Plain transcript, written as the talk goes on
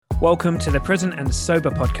Welcome to the Present and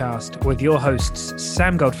Sober podcast with your hosts,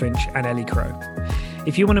 Sam Goldfinch and Ellie Crow.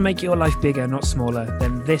 If you want to make your life bigger, not smaller,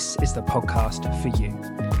 then this is the podcast for you.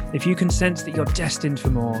 If you can sense that you're destined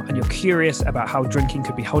for more and you're curious about how drinking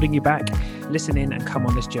could be holding you back, listen in and come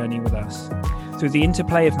on this journey with us. Through the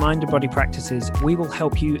interplay of mind and body practices, we will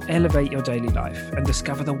help you elevate your daily life and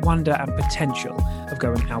discover the wonder and potential of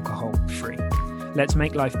going alcohol-free. Let's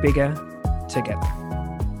make life bigger together.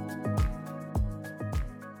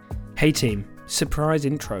 Hey team, surprise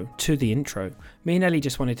intro to the intro. Me and Ellie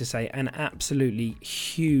just wanted to say an absolutely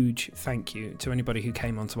huge thank you to anybody who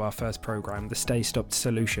came onto our first program, the Stay Stopped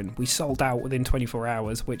Solution. We sold out within 24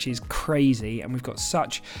 hours, which is crazy, and we've got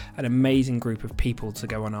such an amazing group of people to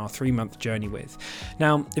go on our 3-month journey with.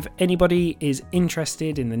 Now, if anybody is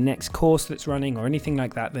interested in the next course that's running or anything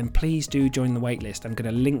like that, then please do join the waitlist. I'm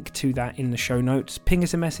going to link to that in the show notes. Ping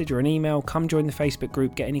us a message or an email, come join the Facebook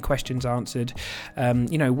group, get any questions answered.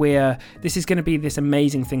 This is going to be this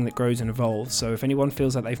amazing thing that grows and evolves. So if anyone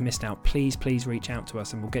feels like they've missed out, please reach out to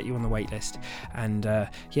us and we'll get you on the wait list. And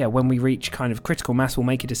when we reach kind of critical mass, we'll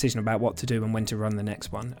make a decision about what to do and when to run the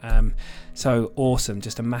next one. So awesome.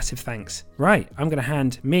 Just a massive thanks. Right. I'm going to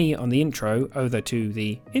hand me on the intro over to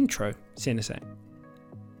the intro. See you in a sec.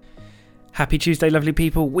 Happy Tuesday, lovely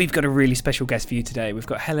people. We've got a really special guest for you today. We've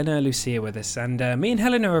got Helena Lucia with us, and me and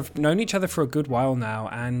Helena have known each other for a good while now,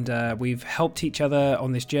 and we've helped each other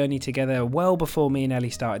on this journey together well before me and Ellie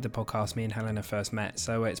started the podcast. Me and Helena first met,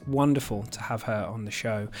 so it's wonderful to have her on the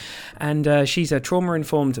show. And she's a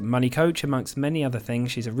trauma-informed money coach, amongst many other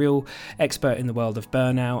things. She's a real expert in the world of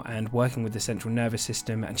burnout and working with the central nervous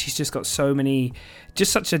system, and she's just got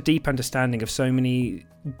such a deep understanding of so many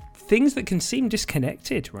things that can seem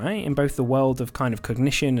disconnected, right, in both the world of kind of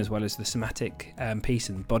cognition as well as the somatic piece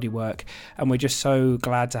and body work. And we're just so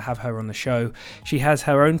glad to have her on the show. She has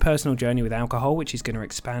her own personal journey with alcohol, which she's going to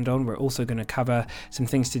expand on. We're also going to cover some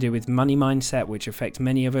things to do with money mindset, which affect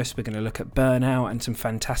many of us. We're going to look at burnout and some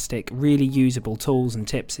fantastic, really usable tools and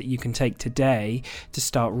tips that you can take today to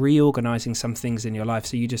start reorganizing some things in your life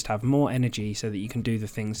so you just have more energy so that you can do the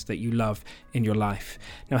things that you love in your life.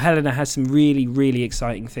 Now, Helena has some really, really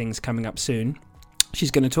exciting things coming up soon.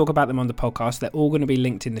 She's going to talk about them on the podcast. They're all going to be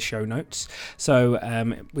linked in the show notes. So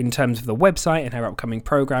in terms of the website and her upcoming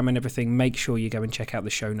program and everything, make sure you go and check out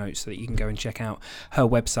the show notes so that you can go and check out her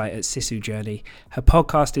website at Sisu Journey. Her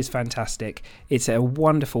podcast is fantastic. It's a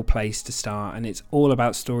wonderful place to start, and it's all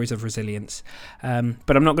about stories of resilience.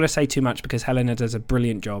 But I'm not going to say too much because Helena does a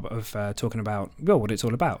brilliant job of talking about what it's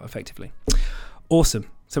all about, effectively. Awesome.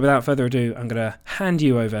 So without further ado, I'm going to hand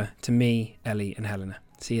you over to me, Ellie, and Helena.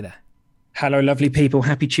 See you there. Hello, lovely people.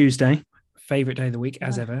 Happy Tuesday. Favorite day of the week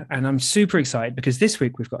as ever. And I'm super excited because this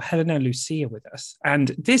week we've got Helena Lucia with us.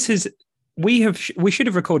 And we should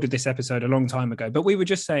have recorded this episode a long time ago, but we were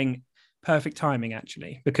just saying perfect timing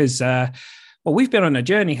actually, because we've been on a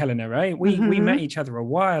journey, Helena, right? We met each other a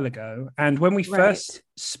while ago. And when we first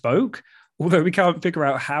spoke, although we can't figure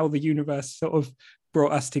out how the universe sort of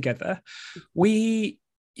brought us together,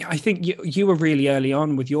 I think you were really early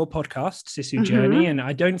on with your podcast, Sisu Journey, and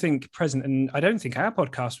I don't think our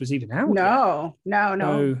podcast was even out yet. No.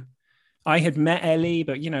 So I had met Ellie,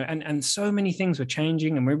 but and so many things were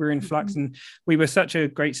changing, and we were in flux, and we were such a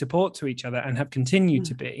great support to each other, and have continued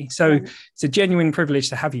to be. So it's a genuine privilege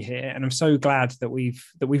to have you here, and I'm so glad that we've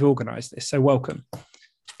organised this. So welcome.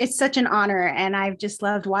 It's such an honor, and I've just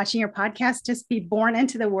loved watching your podcast just be born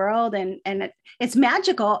into the world, and it's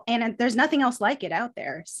magical, and there's nothing else like it out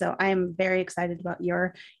there. So I'm very excited about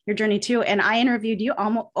your journey too. And I interviewed you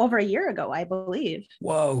almost over a year ago, I believe.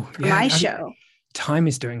 Whoa! My show. Time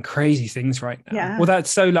is doing crazy things right now. Yeah. Well, that's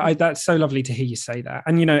so lovely to hear you say that,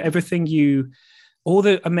 and all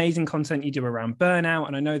the amazing content you do around burnout.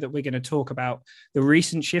 And I know that we're going to talk about the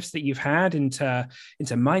recent shifts that you've had into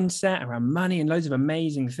mindset around money and loads of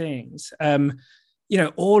amazing things.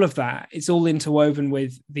 All of that, it's all interwoven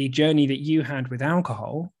with the journey that you had with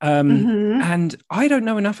alcohol. And I don't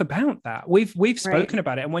know enough about that. We've spoken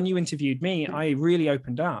about it. And when you interviewed me, I really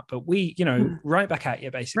opened up, but right back at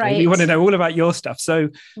you, basically. Right. We want to know all about your stuff. So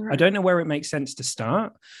I don't know where it makes sense to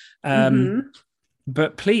start.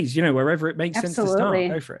 But please, wherever it makes sense to start,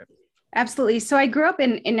 go for it. Absolutely. So I grew up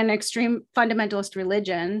in an extreme fundamentalist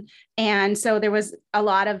religion. And so there was a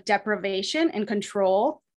lot of deprivation and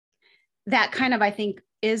control. That kind of, I think,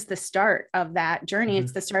 is the start of that journey.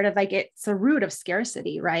 It's the start of it's a root of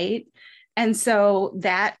scarcity, right? And so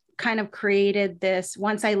that kind of created this.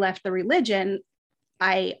 Once I left the religion,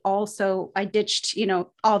 I ditched,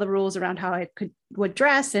 all the rules around how I would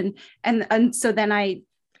dress. And so then I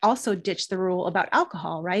also ditched the rule about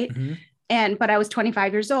alcohol, right? but I was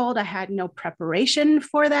 25 years old. I had no preparation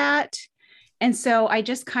for that. And so I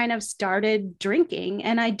just kind of started drinking,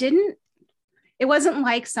 and it wasn't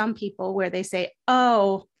like some people where they say,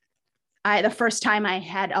 oh, the first time I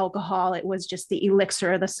had alcohol, it was just the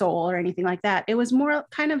elixir of the soul or anything like that. It was more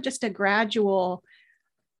kind of just a gradual,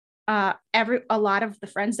 a lot of the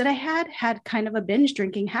friends that I had kind of a binge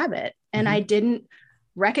drinking habit. And I didn't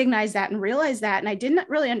recognize that and realize that. And I didn't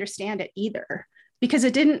really understand it either, because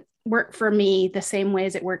it didn't work for me the same way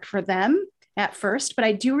as it worked for them at first. But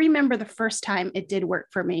I do remember the first time it did work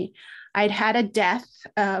for me. I'd had a death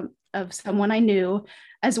of someone I knew,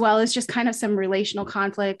 as well as just kind of some relational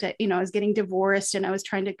conflict. I was getting divorced, and I was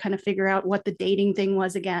trying to kind of figure out what the dating thing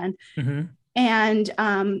was again. And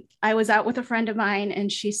I was out with a friend of mine,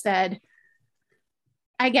 and she said,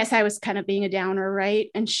 I guess I was kind of being a downer,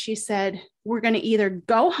 right? And she said, we're going to either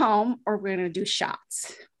go home or we're going to do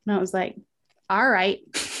shots. And I was like, all right.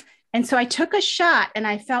 And so I took a shot, and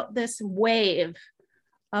I felt this wave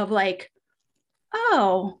of like,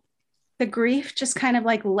 oh, the grief just kind of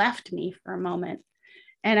like left me for a moment.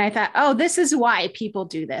 And I thought, oh, this is why people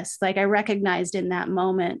do this. Like, I recognized in that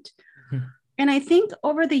moment. And I think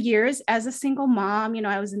over the years, as a single mom,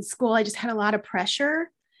 I was in school, I just had a lot of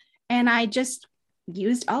pressure, and I just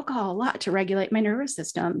used alcohol a lot to regulate my nervous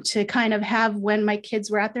system, to kind of have, when my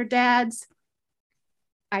kids were at their dad's,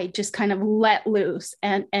 I just kind of let loose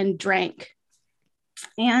and drank.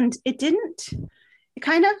 And it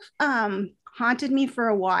kind of haunted me for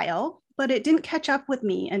a while, but it didn't catch up with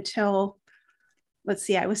me until, let's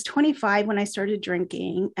see, I was 25 when I started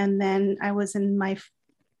drinking. And then I was in my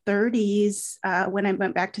 30s when I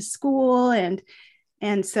went back to school.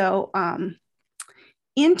 And so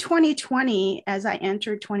in 2020, as I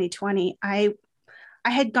entered 2020, I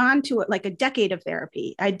had gone to like a decade of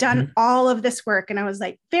therapy. I'd done all of this work, and I was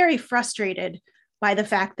like very frustrated by the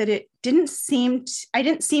fact that I didn't seem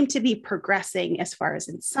to be progressing as far as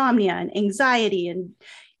insomnia and anxiety and,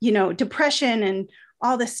 depression and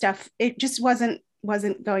all this stuff. It just wasn't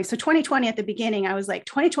going. So 2020 at the beginning, I was like,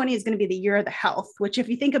 2020 is going to be the year of the health, which if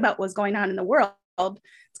you think about what's going on in the world,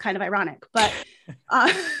 it's kind of ironic, but,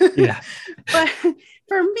 but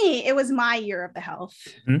for me, it was my year of the health.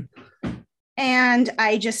 And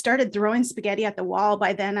I just started throwing spaghetti at the wall.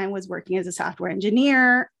 By then I was working as a software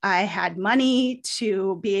engineer. I had money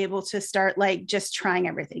to be able to start like just trying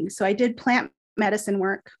everything. So I did plant medicine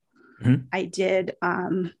work. I did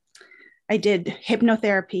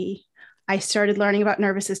hypnotherapy. I started learning about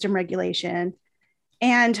nervous system regulation.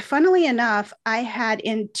 And funnily enough,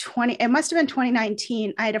 it must have been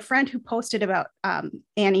 2019, I had a friend who posted about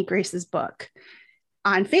Annie Grace's book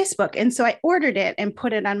on Facebook. And so I ordered it and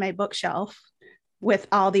put it on my bookshelf with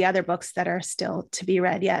all the other books that are still to be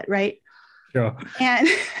read yet, right? Sure. And,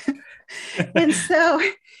 and so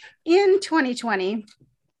in 2020,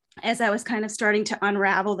 as I was kind of starting to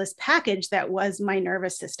unravel this package that was my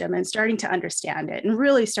nervous system and starting to understand it and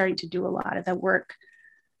really starting to do a lot of the work,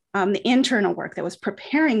 the internal work that was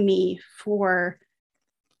preparing me for,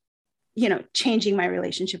 changing my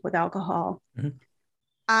relationship with alcohol,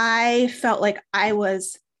 I felt like I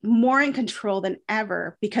was more in control than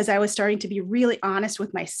ever because I was starting to be really honest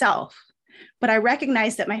with myself. But I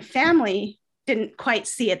recognized that my family didn't quite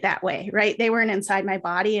see it that way, right? They weren't inside my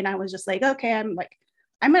body. And I was just like, okay, I'm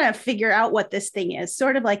going to figure out what this thing is,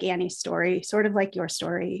 sort of like Annie's story, sort of like your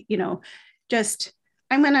story, just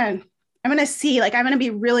I'm going to see, like, I'm going to be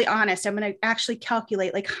really honest. I'm going to actually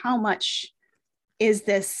calculate like how much is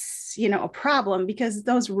this, a problem, because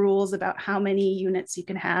those rules about how many units you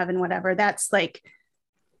can have and whatever, that's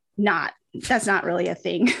not really a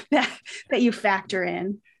thing that you factor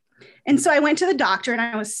in. And so I went to the doctor and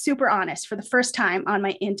I was super honest for the first time on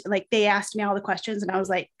my, they asked me all the questions and I was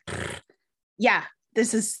like, yeah,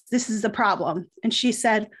 this is the problem. And she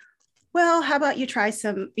said, well, how about you try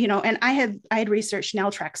some, and I had researched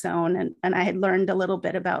naltrexone and I had learned a little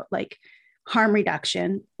bit about like harm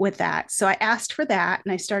reduction with that. So I asked for that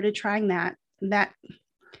and I started trying that. And that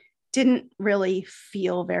didn't really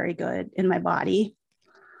feel very good in my body.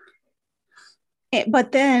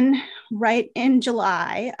 But then right in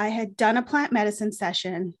July, I had done a plant medicine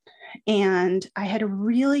session and I had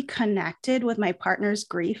really connected with my partner's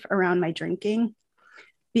grief around my drinking,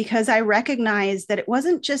 because I recognized that it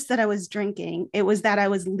wasn't just that I was drinking, it was that I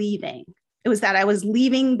was leaving. It was that I was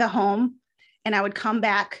leaving the home and I would come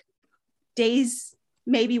back days,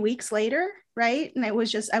 maybe weeks later, right? And I was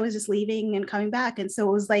just leaving and coming back. And so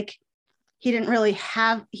it was like, he didn't really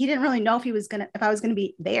know if I was gonna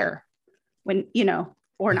be there when,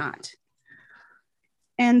 or not.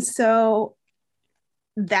 And so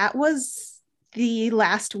that was the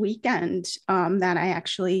last weekend that I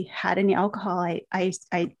actually had any alcohol. I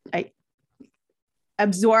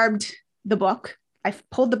absorbed the book. I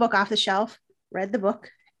pulled the book off the shelf, read the book,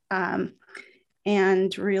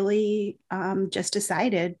 and really just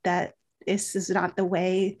decided that this is not the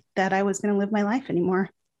way that I was going to live my life anymore.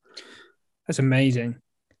 That's amazing.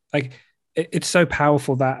 Like it's so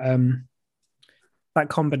powerful that that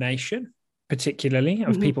combination, particularly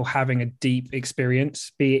of people having a deep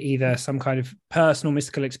experience, be it either some kind of personal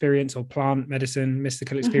mystical experience or plant medicine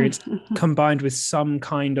mystical experience, combined with some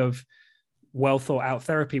kind of well thought out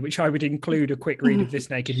therapy, which I would include a quick read of This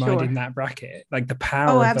Naked Mind in that bracket. Like the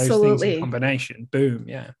power of those things in combination. Boom.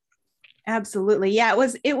 Yeah. Absolutely. Yeah.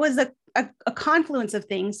 It was a confluence of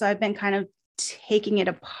things. So I've been kind of taking it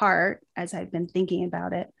apart as I've been thinking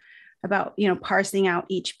about it, about, parsing out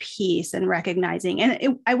each piece and recognizing.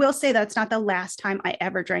 And I will say that's not the last time I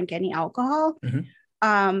ever drank any alcohol.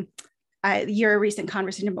 Your recent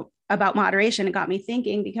conversation about moderation, it got me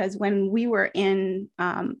thinking, because when we were in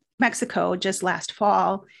Mexico just last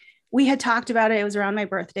fall, we had talked about it. It was around my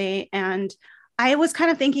birthday, and I was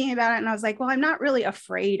kind of thinking about it, and I was like, well, I'm not really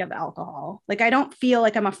afraid of alcohol. Like, I don't feel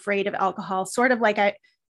like I'm afraid of alcohol. Sort of like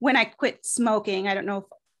when I quit smoking, I don't know if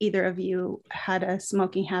either of you had a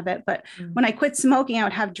smoking habit, but when I quit smoking, I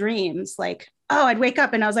would have dreams like, oh, I'd wake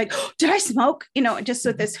up and I was like, oh, did I smoke? Just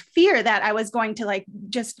with this fear that I was going to like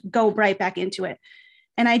just go right back into it.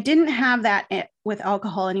 And I didn't have that with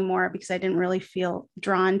alcohol anymore because I didn't really feel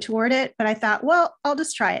drawn toward it. But I thought, well, I'll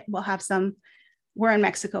just try it. We're in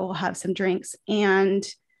Mexico, we'll have some drinks. And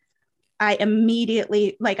I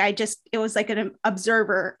immediately, it was like an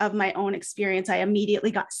observer of my own experience. I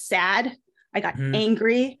immediately got sad. I got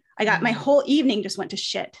angry. My whole evening just went to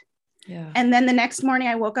shit. Yeah. And then the next morning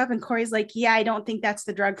I woke up and Corey's like, yeah, I don't think that's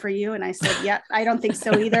the drug for you. And I said, yeah, I don't think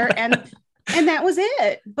so either. And that was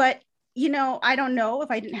it. But, I don't know,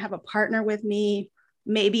 if I didn't have a partner with me,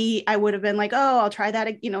 maybe I would have been like, oh, I'll try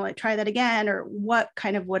that, try that again, or what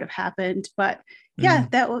kind of would have happened. But yeah,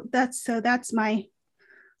 that's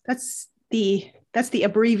the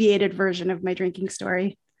abbreviated version of my drinking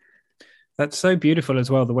story. That's so beautiful as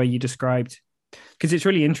well, the way you described, because it's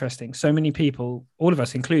really interesting. So many people, all of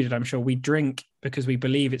us included, I'm sure, we drink because we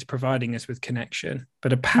believe it's providing us with connection,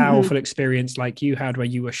 but a powerful experience like you had where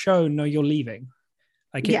you were shown, no, you're leaving.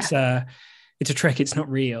 Like it's a trick, it's not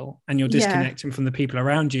real. And you're disconnecting from the people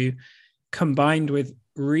around you, combined with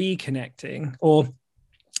reconnecting.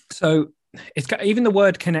 So it's got even the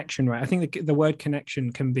word connection, right? I think the word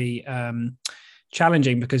connection can be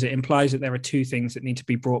challenging because it implies that there are two things that need to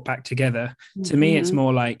be brought back together. To me, it's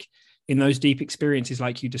more like in those deep experiences,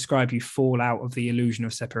 like you describe, you fall out of the illusion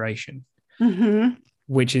of separation,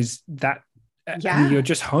 which is that and you're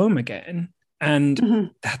just home again.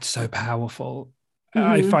 And that's so powerful.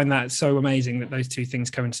 I find that so amazing that those two things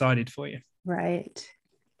coincided for you. Right.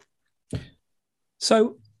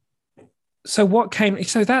 So what came,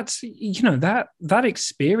 so that's, that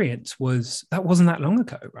experience wasn't that long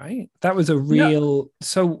ago, right? That was a real,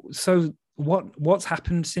 so what's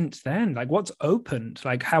happened since then? Like what's opened?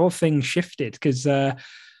 Like how have things shifted? Because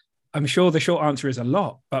I'm sure the short answer is a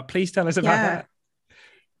lot, but please tell us about that.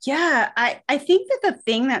 Yeah, I think that the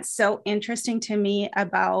thing that's so interesting to me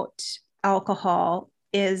about alcohol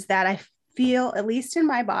is that I feel, at least in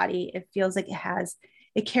my body, it feels like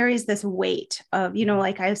it carries this weight of,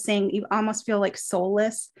 like I was saying, you almost feel like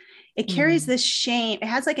soulless. It carries this shame. It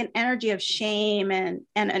has like an energy of shame and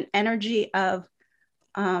an energy of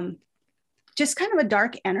just kind of a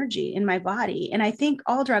dark energy in my body. And I think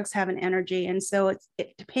all drugs have an energy. And so it's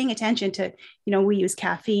paying attention to, we use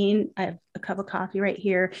caffeine. I have a cup of coffee right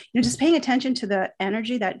here, just paying attention to the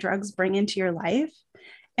energy that drugs bring into your life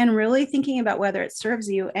and really thinking about whether it serves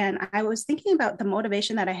you. And I was thinking about the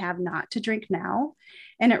motivation that I have not to drink now.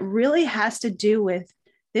 And it really has to do with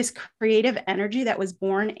this creative energy that was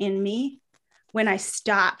born in me when I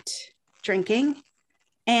stopped drinking.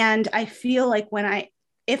 And I feel like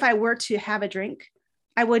if I were to have a drink,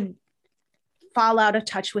 I would fall out of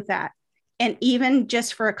touch with that. And even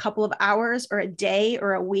just for a couple of hours or a day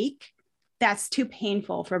or a week, that's too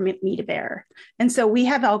painful for me to bear. And so we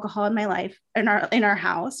have alcohol in my life, in our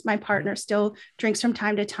house. My partner still drinks from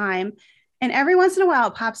time to time. And every once in a while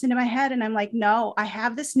it pops into my head and I'm like, no, I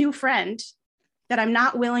have this new friend that I'm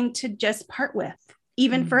not willing to just part with,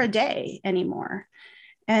 even for a day anymore.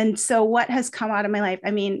 And so what has come out of my life? I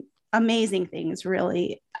mean, amazing things,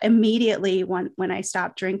 really. Immediately when I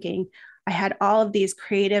stopped drinking, I had all of these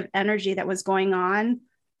creative energy that was going on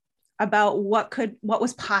about what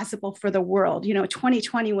was possible for the world.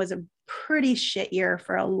 2020 was a pretty shit year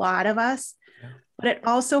for a lot of us, but it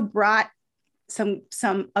also brought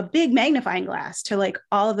a big magnifying glass to like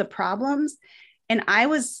all of the problems. And I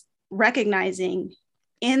was recognizing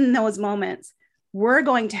in those moments, we're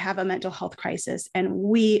going to have a mental health crisis and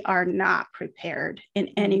we are not prepared in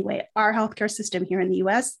any way. Our healthcare system here in the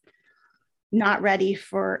US, not ready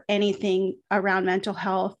for anything around mental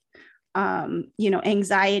health.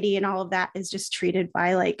 Anxiety and all of that is just treated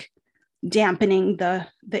by like dampening the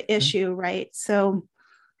issue, right? So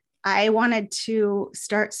I wanted to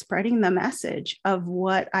start spreading the message of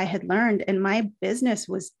what I had learned. And my business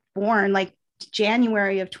was born like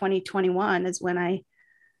January of 2021 is when I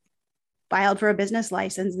filed for a business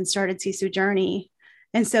license and started Sisu Journey.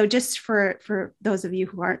 And so just for those of you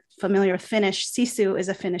who aren't familiar with Finnish, Sisu is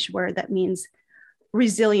a Finnish word that means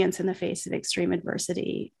resilience in the face of extreme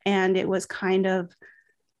adversity. And it was kind of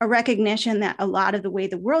a recognition that a lot of the way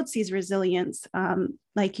the world sees resilience,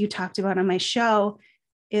 like you talked about on my show,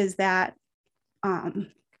 is that,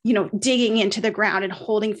 digging into the ground and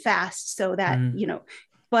holding fast so that,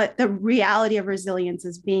 but the reality of resilience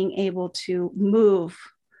is being able to move.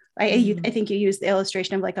 I think you used the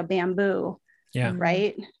illustration of like a bamboo,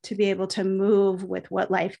 right? To be able to move with what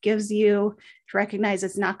life gives you, to recognize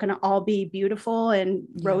it's not going to all be beautiful and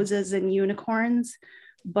roses and unicorns,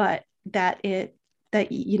 but that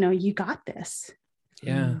you got this.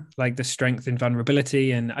 Yeah. Like the strength and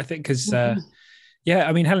vulnerability. And I think because, I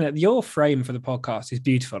mean, Helen, your frame for the podcast is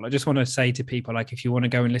beautiful. I just want to say to people, like, if you want to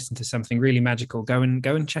go and listen to something really magical, go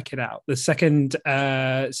and check it out. The second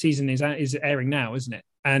season is airing now, isn't it?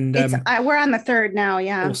 And we're on the third now.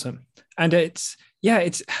 Yeah. Awesome. And it's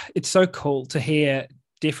so cool to hear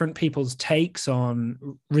different people's takes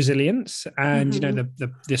on resilience and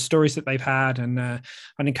the stories that they've had, and I'd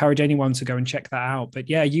encourage anyone to go and check that out.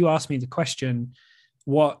 But yeah, you asked me the question,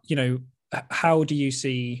 how do you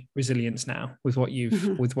see resilience now with what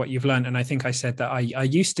you've learned? And I think I said that I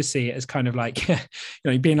used to see it as kind of like,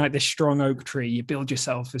 being like this strong oak tree, you build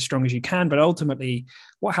yourself as strong as you can, but ultimately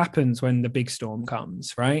what happens when the big storm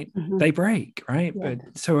comes, right? They break, right? Yeah.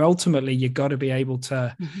 But so ultimately you got to be able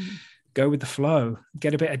to go with the flow,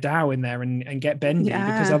 get a bit of Tao in there and get bendy,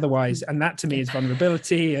 because otherwise, and that to me is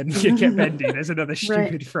vulnerability, and you get bendy. There's another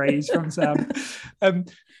stupid phrase from Sam.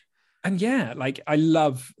 And like, I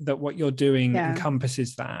love that what you're doing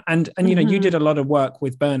encompasses that. And you did a lot of work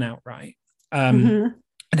with burnout, right? And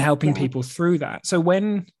helping people through that. So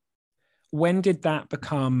when did that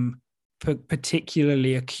become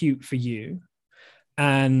particularly acute for you?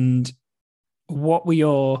 And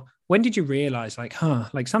when did you realize like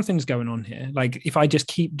something's going on here? Like, if I just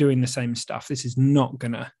keep doing the same stuff, this is not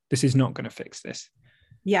gonna fix this.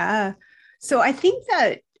 Yeah. So I think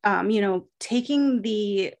that, taking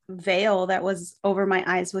the veil that was over my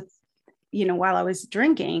eyes with, while I was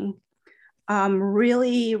drinking,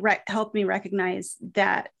 really helped me recognize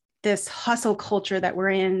that this hustle culture that we're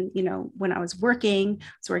in, when I was working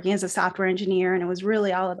as a software engineer, and it was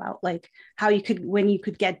really all about like when you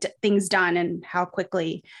could get things done and how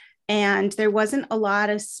quickly. And there wasn't a lot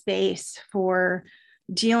of space for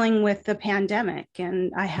dealing with the pandemic.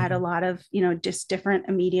 And I had a lot of, just different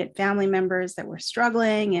immediate family members that were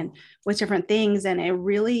struggling and with different things. And it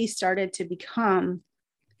really started to become,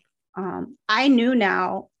 I knew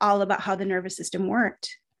now all about how the nervous system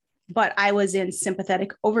worked, but I was in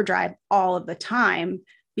sympathetic overdrive all of the time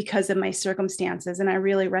because of my circumstances. And I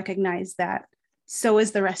really recognized that so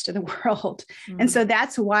is the rest of the world. And so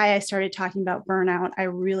that's why I started talking about burnout. I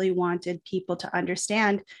really wanted people to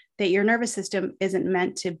understand that your nervous system isn't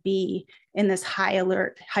meant to be in this high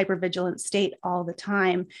alert, hypervigilant state all the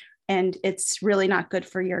time. And it's really not good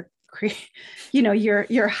for your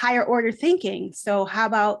higher order thinking. So how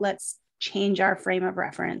about let's change our frame of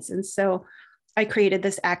reference? And so I created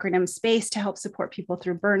this acronym SPACE to help support people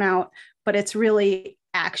through burnout, but it's really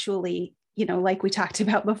actually, like we talked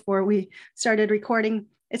about before we started recording,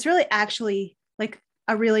 it's really actually like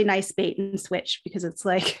a really nice bait and switch, because it's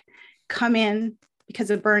like, come in because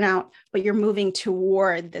of burnout, but you're moving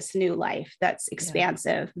toward this new life that's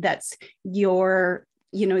expansive, that's your,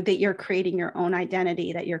 that you're creating your own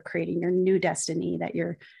identity, that you're creating your new destiny, that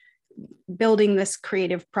you're building this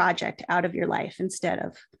creative project out of your life instead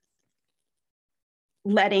of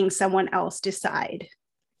letting someone else decide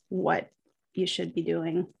what you should be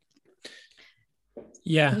doing.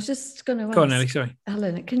 I was just going to ask, go on, Ellie, sorry.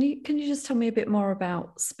 Helen, can you just tell me a bit more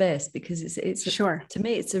about SPACE? Because it's sure. To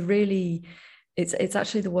me, it's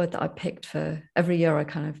actually the word that I picked for every year. I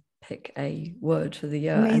kind of pick a word for the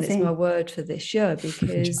year. Amazing. And it's my word for this year, because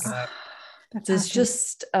there's awesome.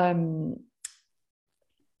 Just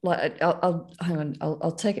like I'll hang on,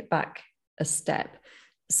 I'll take it back a step.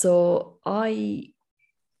 So I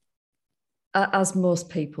as most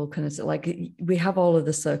people kind of like, we have all of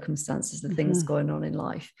the circumstances, the things going on in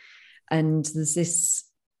life. And there's this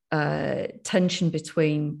tension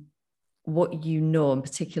between what you know, and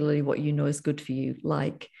particularly what you know is good for you,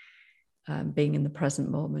 like being in the present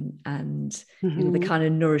moment, and the kind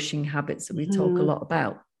of nourishing habits that we talk a lot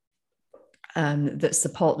about, that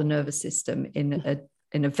support the nervous system in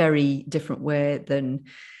a very different way than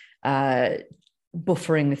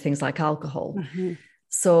buffering with things like alcohol.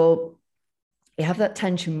 So you have that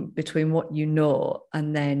tension between what you know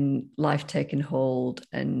and then life taking hold.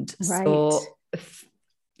 And so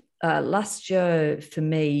last year for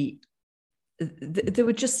me, there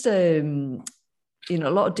were just a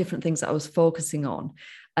lot of different things that I was focusing on.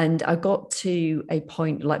 And I got to a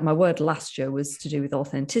point, like my word last year was to do with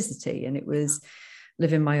authenticity, and it was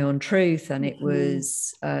living my own truth, and it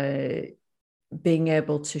was being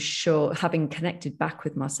able to show, having connected back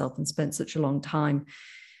with myself and spent such a long time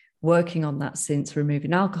working on that since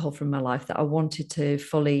removing alcohol from my life, that I wanted to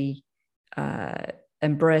fully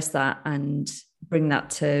embrace that and bring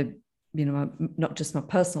that to, not just my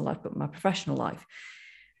personal life, but my professional life.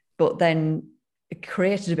 But then it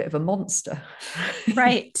created a bit of a monster.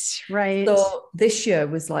 Right. So this year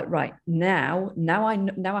was like, right, now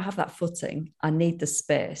I have that footing. I need the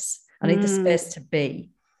space. I need the space to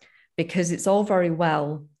be, because it's all very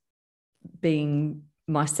well being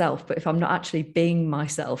myself, but if I'm not actually being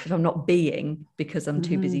myself, if I'm not being because I'm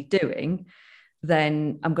too busy doing,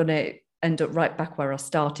 then I'm going to end up right back where I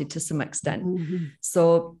started to some extent.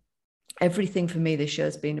 So everything for me this year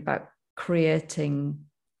has been about creating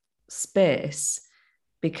space,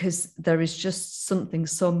 because there is just something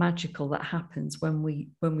so magical that happens when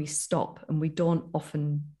we stop, and we don't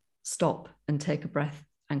often stop and take a breath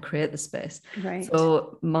and create the space. Right.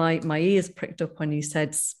 So my ears pricked up when you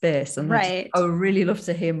said space, and I would really love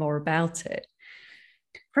to hear more about it.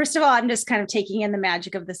 First of all, I'm just kind of taking in the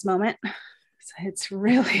magic of this moment. So it's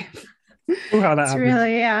really, it's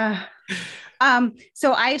really,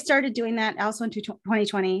 so I started doing that also in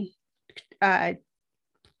 2020,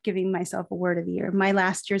 giving myself a word of the year. My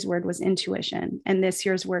last year's word was intuition, and this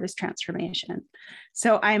year's word is transformation.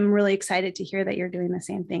 So I'm really excited to hear that you're doing the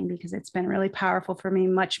same thing, because it's been really powerful for me,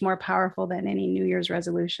 much more powerful than any New Year's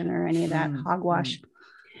resolution or any of that hogwash.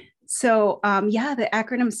 So the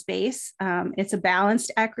acronym SPACE, it's a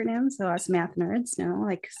balanced acronym. So us math nerds know,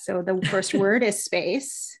 so the first word is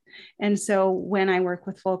space. And so when I work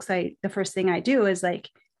with folks, the first thing I do is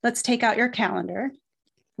let's take out your calendar.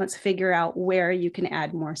 Let's figure out where you can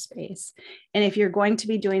add more space. And if you're going to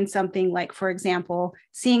be doing something like, for example,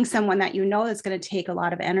 seeing someone that you know that's going to take a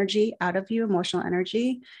lot of energy out of you, emotional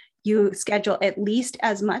energy, you schedule at least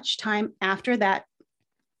as much time after that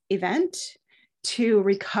event to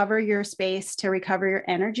recover your space, to recover your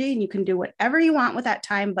energy. And you can do whatever you want with that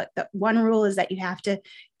time. But the one rule is that you have to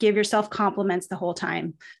give yourself compliments the whole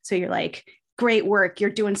time. So you're like, great work. You're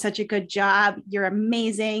doing such a good job. You're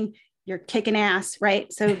amazing. You're kicking ass,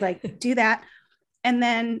 right? So do that. And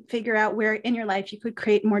then figure out where in your life you could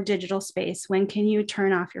create more digital space. When can you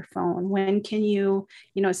turn off your phone? When can you,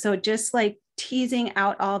 so just teasing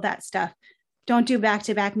out all that stuff. Don't do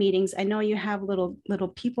back-to-back meetings. I know you have little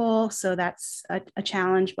people, so that's a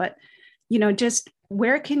challenge, but just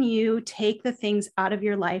where can you take the things out of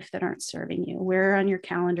your life that aren't serving you? Where on your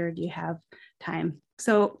calendar do you have time?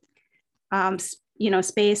 So,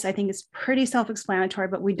 space, I think, is pretty self-explanatory,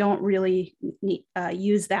 but we don't really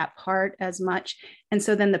use that part as much. And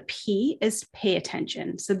so then the P is pay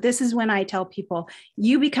attention. So this is when I tell people,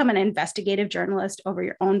 you become an investigative journalist over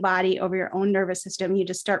your own body, over your own nervous system. You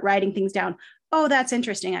just start writing things down. Oh, that's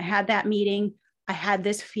interesting. I had that meeting. I had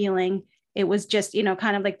this feeling. It was just,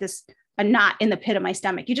 kind of like this, a knot in the pit of my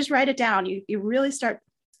stomach. You just write it down. You really start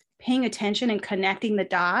paying attention and connecting the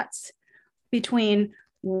dots between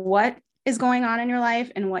what is going on in your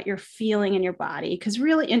life and what you're feeling in your body. Because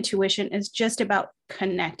really intuition is just about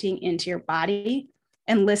connecting into your body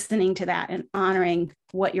and listening to that and honoring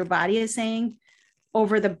what your body is saying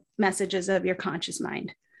over the messages of your conscious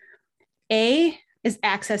mind. A is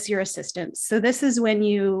access your assistance. So this is when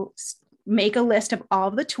you make a list of all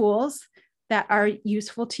of the tools that are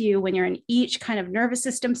useful to you when you're in each kind of nervous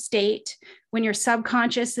system state, when your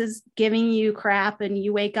subconscious is giving you crap and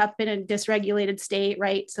you wake up in a dysregulated state,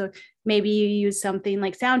 right? So maybe you use something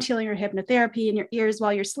like sound healing or hypnotherapy in your ears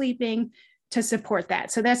while you're sleeping to support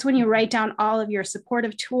that. So that's when you write down all of your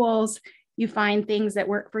supportive tools. You find things that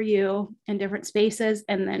work for you in different spaces.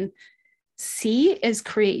 And then C is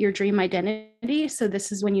create your dream identity. So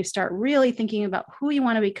this is when you start really thinking about who you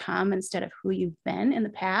want to become instead of who you've been in the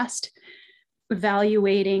past.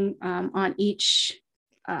 Evaluating I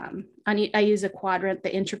use a quadrant,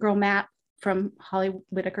 the integral map from Holly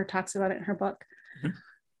Whitaker talks about it in her book.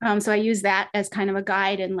 Mm-hmm. So I use that as kind of a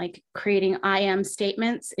guide in like creating I am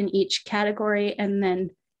statements in each category, and then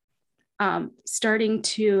starting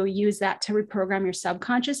to use that to reprogram your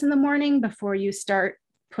subconscious in the morning before you start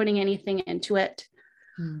putting anything into it.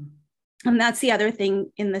 And that's the other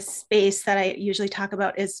thing in the space that I usually talk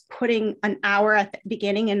about, is putting an hour at the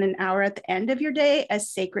beginning and an hour at the end of your day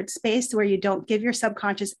as sacred space, where you don't give your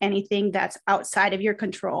subconscious anything that's outside of your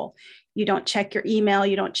control. You don't check your email,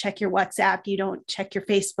 you don't check your WhatsApp, you don't check your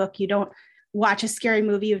Facebook, you don't watch a scary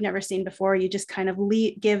movie you've never seen before. You just kind of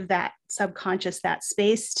give that subconscious that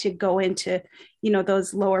space to go into,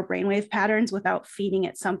 those lower brainwave patterns without feeding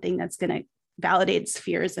it something that's going to validate its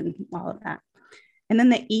fears and all of that. And then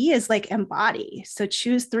the E is like embody. So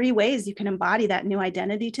choose 3 ways you can embody that new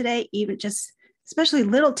identity today, even just especially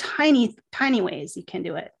little tiny ways you can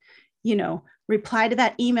do it. Reply to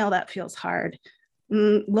that email that feels hard.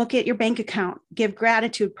 Look at your bank account, give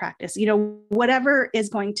gratitude practice, whatever is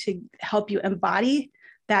going to help you embody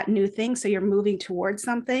that new thing. So you're moving towards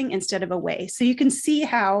something instead of away. So you can see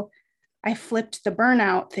how I flipped the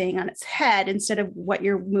burnout thing on its head. Instead of what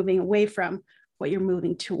you're moving away from, what you're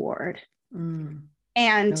moving toward.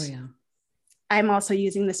 And I'm also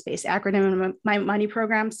using the SPACE acronym in my money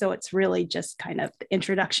program. So it's really just kind of the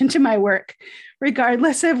introduction to my work,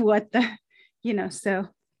 regardless of what so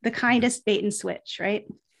the kindest bait and switch, right?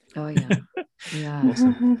 Oh yeah. Yeah.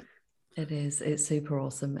 Awesome. It is. It's super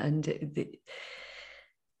awesome. And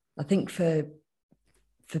I think for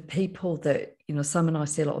people that, Sam and I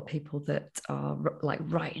see a lot of people that are like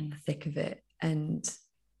right in the thick of it. And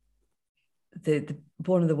the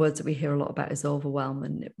one of the words that we hear a lot about is overwhelm.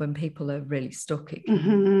 And when people are really stuck, it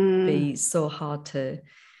can be so hard to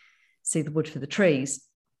see the wood for the trees.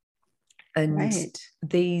 And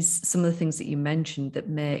some of the things that you mentioned that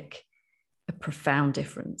make a profound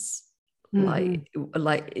difference, like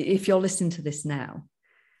if you're listening to this now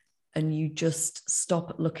and you just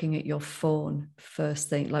stop looking at your phone first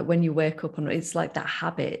thing, like when you wake up, and it's like that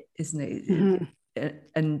habit, isn't it?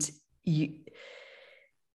 And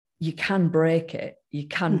you can break it. You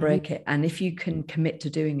can break it. And if you can commit to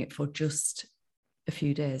doing it for just a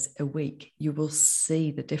few days, a week, you will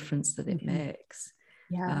see the difference that it makes.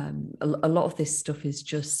 Yeah. A lot of this stuff is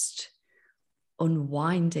just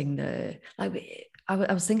unwinding I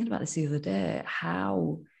was thinking about this the other day,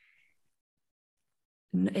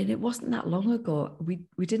 and it wasn't that long ago,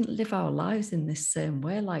 we didn't live our lives in this same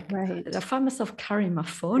way. Like I find myself carrying my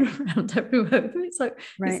phone around everywhere. It's like,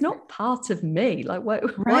 it's not part of me. Like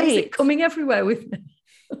why is it coming everywhere with me?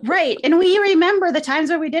 Right. And we remember the times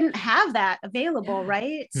where we didn't have that available,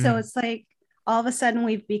 right? So it's like all of a sudden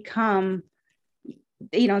we've become,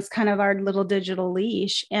 it's kind of our little digital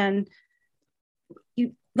leash. And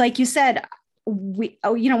like you said,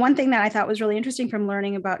 one thing that I thought was really interesting from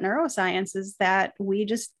learning about neuroscience is that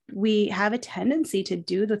we have a tendency to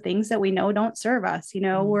do the things that we know don't serve us.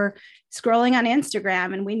 We're scrolling on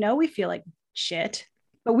Instagram and we know we feel like shit,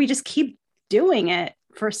 but we just keep doing it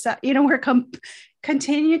we're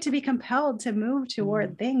continue to be compelled to move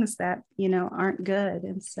toward things that, aren't good.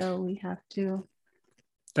 And so we have to.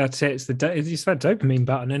 That's it. It's that dopamine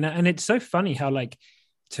button. And it's so funny how, like,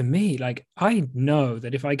 to me, like, I know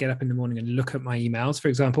that if I get up in the morning and look at my emails, for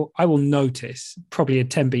example, I will notice probably a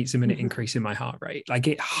 10 beats a minute increase in my heart rate. Like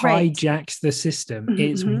it hijacks the system.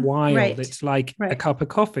 It's wild. It's like a cup of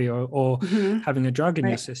coffee or having a drug in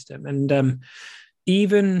your system. And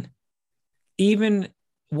even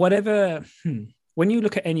whatever, when you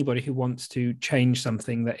look at anybody who wants to change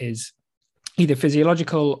something that is either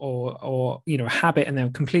physiological or a habit, and they're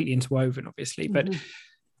completely interwoven, obviously, but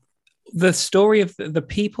the story of the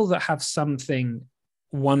people that have something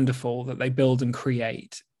wonderful that they build and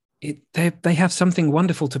create, they have something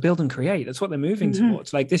wonderful to build and create. That's what they're moving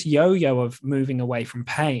towards. Like this yo-yo of moving away from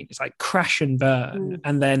pain. It's like crash and burn.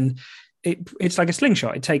 And then it's like a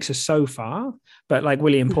slingshot. It takes us so far. But like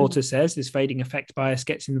William Porter says, this fading effect bias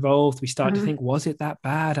gets involved. We start to think, was it that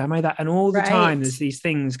bad? Am I that? And all the time there's these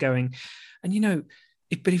things going. And,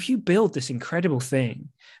 but if you build this incredible thing,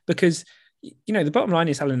 because the bottom line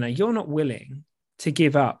is, Helena, you're not willing to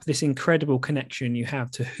give up this incredible connection you have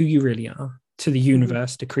to who you really are, to the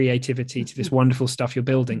universe, to creativity, to this wonderful stuff you're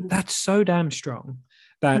building. That's so damn strong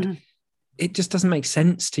that it just doesn't make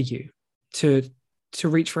sense to you to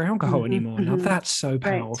reach for alcohol anymore. Now that's so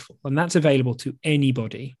powerful, and that's available to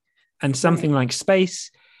anybody. And something like SPACE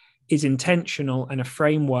is intentional and a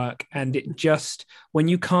framework. And it just, when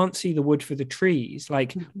you can't see the wood for the trees,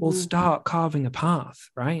 like we'll start carving a path,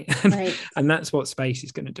 right? And that's what space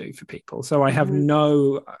is going to do for people. So I have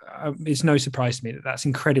it's no surprise to me that that's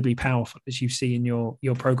incredibly powerful, as you see in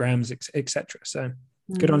your programs, etc. So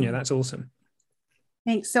good on you. That's awesome.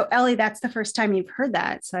 Thanks. So Ellie, that's the first time you've heard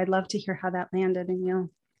that. So I'd love to hear how that landed in you.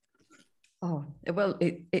 Oh, well,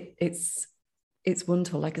 it's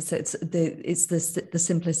wonderful. Like I said, it's the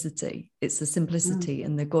simplicity. It's the simplicity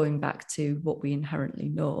and the going back to what we inherently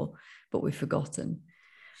know, but we've forgotten.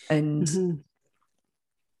 And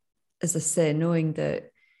as I say, knowing that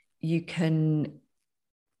you kind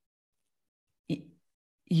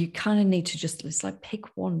of need to just, it's like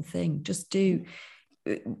pick one thing, just do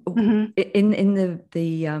in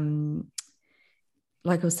the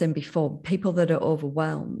like I was saying before, people that are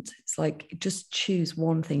overwhelmed, it's like just choose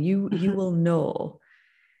one thing. You will know,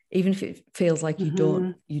 even if it feels like you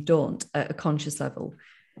don't at a conscious level.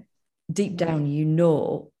 Deep down, you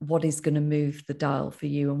know what is going to move the dial for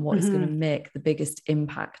you and what is going to make the biggest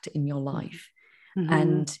impact in your life.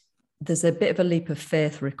 And there's a bit of a leap of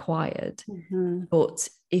faith required. But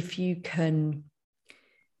if you can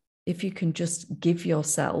just give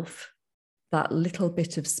yourself that little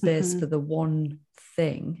bit of space for the one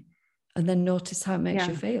thing, and then notice how it makes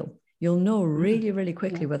you feel, you'll know really, really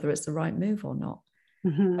quickly whether it's the right move or not.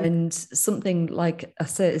 And something like I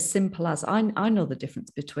say, as simple as I know the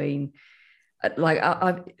difference between, like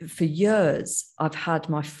I've for years I've had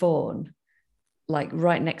my phone like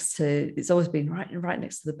right next to, it's always been right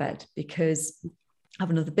next to the bed, because I have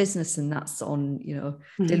another business and that's on,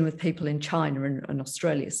 dealing with people in China and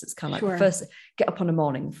Australia. So it's kind of like first get up on a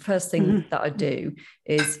morning. First thing that I do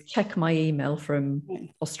is check my email from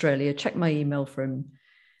Australia, check my email from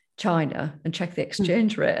China, and check the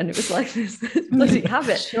exchange rate. And it was like this bloody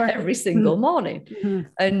habit every single morning.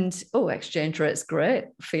 And exchange rate's great,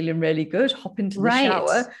 feeling really good, hop into the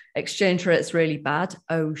shower, exchange rate's really bad,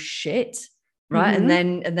 oh shit. Right. And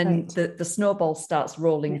then the snowball starts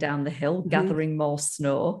rolling down the hill, gathering more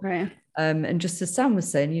snow. Right. And just as Sam was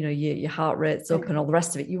saying, your heart rate's up and all the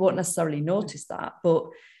rest of it, you won't necessarily notice that, but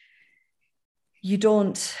you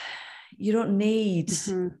don't need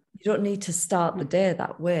to start the day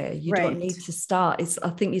that way. You don't need to start. I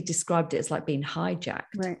think you described it as like being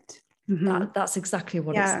hijacked. Right. That's exactly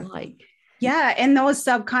what it's like. Yeah. And those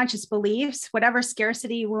subconscious beliefs, whatever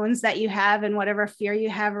scarcity wounds that you have and whatever fear you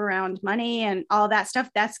have around money and all that stuff,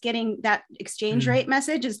 that's getting that exchange rate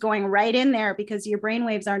message is going right in there because your brain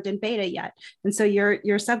waves aren't in beta yet. And so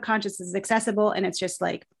your subconscious is accessible, and it's just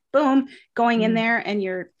like, boom, going in there, and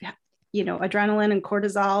your, adrenaline and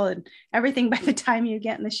cortisol and everything by the time you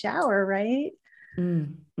get in the shower. Right.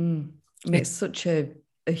 Makes such a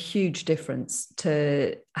huge difference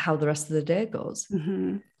to how the rest of the day goes.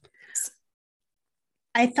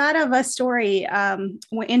 I thought of a story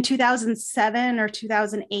in 2007 or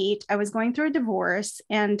 2008. I was going through a divorce,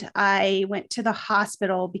 and I went to the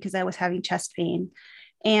hospital because I was having chest pain,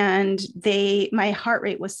 and my heart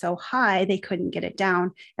rate was so high, they couldn't get it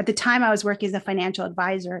down. At the time, I was working as a financial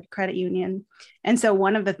advisor at a credit union. And so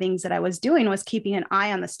one of the things that I was doing was keeping an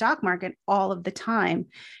eye on the stock market all of the time.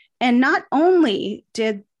 And not only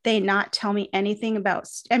did they not tell me anything about,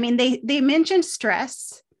 they mentioned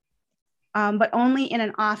stress, but only in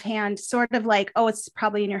an offhand sort of like, oh, it's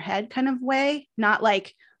probably in your head kind of way, not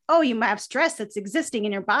like, oh, you might have stress that's existing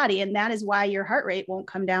in your body, and that is why your heart rate won't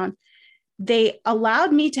come down. They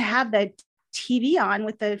allowed me to have the TV on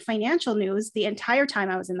with the financial news the entire time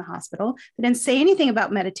I was in the hospital. They didn't say anything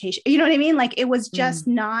about meditation. You know what I mean? Like it was just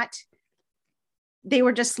not, they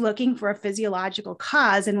were just looking for a physiological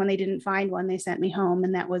cause. And when they didn't find one, they sent me home.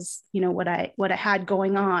 And that was, what I had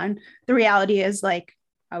going on. The reality is like,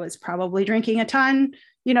 I was probably drinking a ton.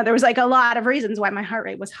 There was like a lot of reasons why my heart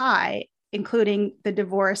rate was high, including the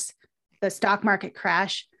divorce, the stock market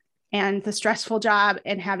crash, and the stressful job,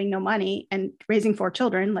 and having no money, and raising 4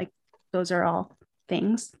 children. Like those are all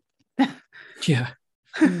things. Yeah.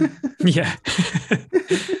 Yeah.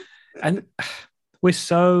 And it's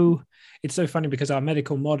so funny because our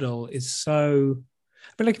medical model is so,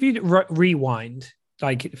 but like if you rewind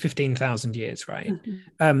like 15,000 years, right?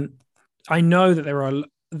 I know that there are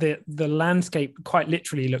the landscape quite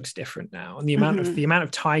literally looks different now, and the amount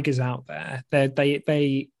of tigers out there,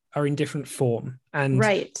 they are in different form, and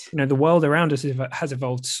the world around us has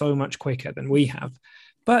evolved so much quicker than we have.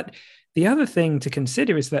 But the other thing to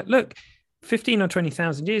consider is that, look, 15 or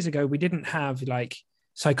 20,000 years ago, we didn't have like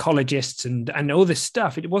psychologists and all this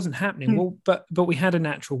stuff. It wasn't happening. Well, but we had a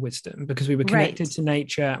natural wisdom because we were connected to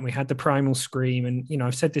nature, and we had the primal scream. And, you know,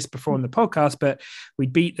 I've said this before on the podcast, but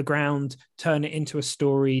we'd beat the ground, turn it into a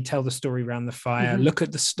story, tell the story around the fire, look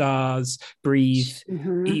at the stars, breathe,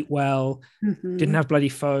 eat well, didn't have bloody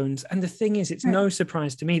phones. And the thing is, it's no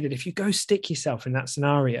surprise to me that if you go stick yourself in that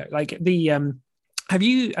scenario, like have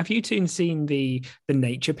you two seen the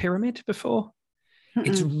nature pyramid before?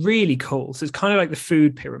 It's really cool. So it's kind of like the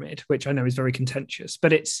food pyramid, which I know is very contentious,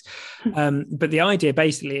 but it's but the idea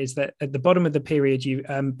basically is that at the bottom of the pyramid,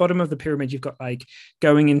 you've got like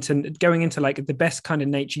going into like the best kind of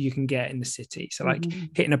nature you can get in the city. So like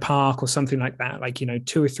hitting a park or something like that, like, you know,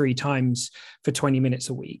 2 or 3 times for 20 minutes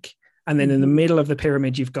a week. And then in the middle of the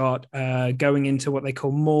pyramid, you've got going into what they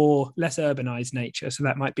call less urbanized nature. So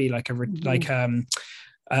that might be like a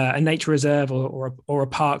nature reserve or a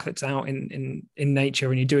park that's out in nature,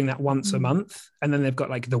 and you're doing that once a month. And then they've got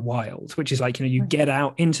like the wild, which is like, you know, you get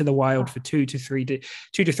out into the wild for 2 to 3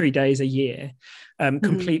 days a year,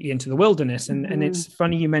 completely into the wilderness. And it's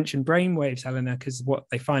funny you mentioned brainwaves, Helena, because what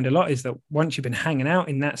they find a lot is that once you've been hanging out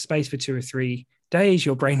in that space for 2 or 3 days,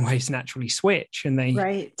 your brainwaves naturally switch, and they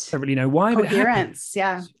don't really know why. Coherence,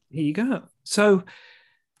 but here you go. So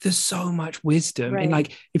there's so much wisdom in,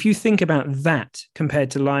 like, if you think about that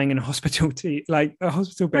compared to lying in a hospital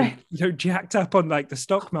bed, you know, jacked up on like the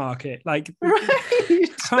stock market, like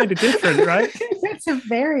it's kind of different, right? It's a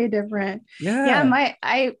very different.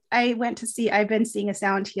 I went to see, I've been seeing a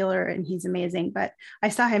sound healer, and he's amazing, but I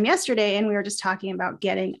saw him yesterday, and we were just talking about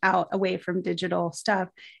getting out away from digital stuff.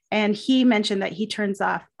 And he mentioned that he turns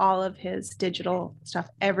off all of his digital stuff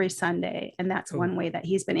every Sunday. And that's one way that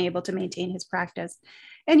he's been able to maintain his practice.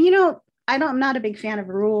 And, you know, I'm not a big fan of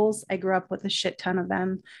rules. I grew up with a shit ton of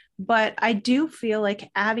them, but I do feel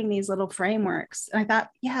like having these little frameworks. And I thought,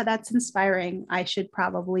 yeah, that's inspiring. I should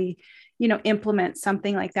probably, you know, implement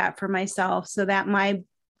something like that for myself so that my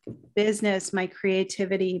business, my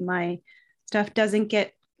creativity, my stuff doesn't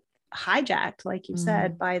get hijacked, like you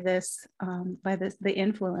said, by the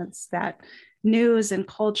influence that news and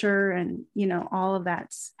culture and, you know, all of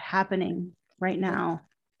that's happening right now.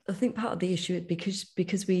 I think part of the issue is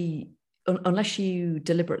because we, unless you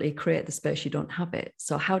deliberately create the space, you don't have it.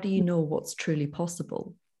 So how do you know what's truly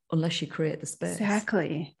possible unless you create the space?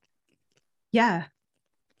 Exactly. Yeah,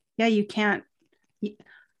 you can't.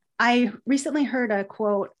 I recently heard a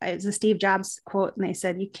quote, it's a Steve Jobs quote, and they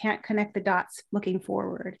said, you can't connect the dots looking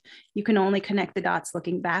forward. You can only connect the dots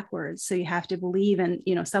looking backwards. So you have to believe in,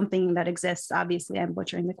 you know, something that exists. Obviously, I'm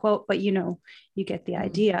butchering the quote, but, you know, you get the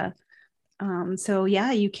idea. So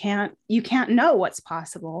yeah, you can't know what's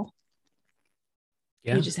possible.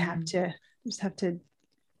 Yeah. You just have to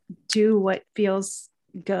do what feels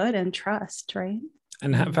good and trust, right?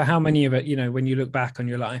 And for how many of it, you know, when you look back on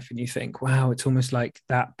your life and you think, wow, it's almost like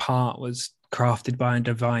that part was crafted by a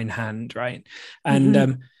divine hand, right?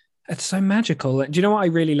 And it's so magical. Do you know what I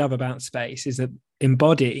really love about space is that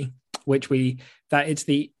embody, once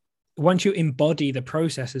you embody the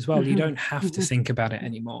process as well, you don't have to think about it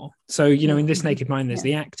anymore. So, you know, in this Naked Mind, there's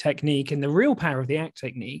the ACT technique, and the real power of the ACT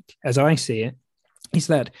technique, as I see it, is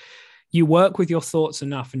that you work with your thoughts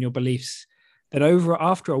enough and your beliefs that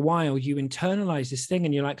after a while you internalize this thing,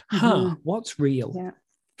 and you're like, what's real? Yeah.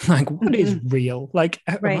 Like, what is real? Like,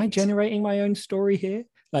 am I generating my own story here?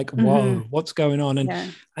 Like, whoa, what's going on?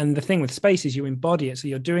 And the thing with space is you embody it. So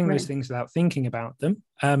you're doing those things without thinking about them.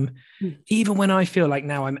 Even when I feel like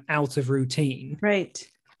now I'm out of routine,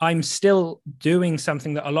 I'm still doing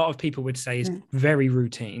something that a lot of people would say is very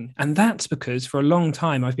routine. And that's because for a long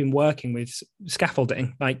time, I've been working with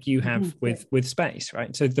scaffolding like you have with space,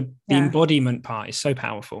 right? So the embodiment part is so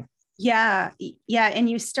powerful. Yeah. And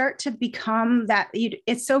you start to become that.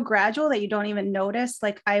 It's so gradual that you don't even notice.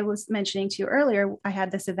 Like I was mentioning to you earlier, I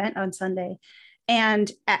had this event on Sunday,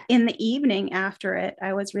 and in the evening after it,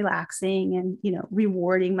 I was relaxing and, you know,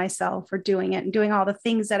 rewarding myself for doing it and doing all the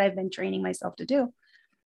things that I've been training myself to do.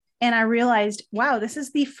 And I realized, wow, this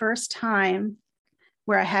is the first time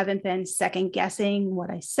where I haven't been second guessing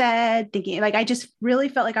what I said, thinking, like, I just really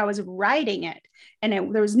felt like I was writing it.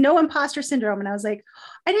 And there was no imposter syndrome. And I was like,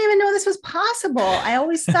 I didn't even know this was possible. I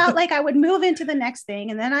always thought like I would move into the next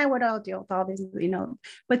thing, and then I would all deal with all these, you know,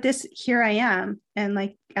 but here I am. And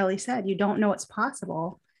like Ellie said, you don't know what's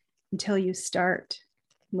possible until you start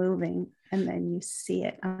moving, and then you see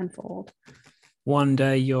it unfold. One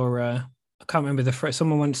day I can't remember the phrase.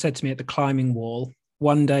 Someone once said to me at the climbing wall,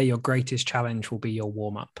 one day your greatest challenge will be your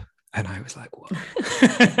warm-up. And I was like, what?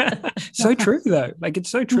 So true, though. Like, it's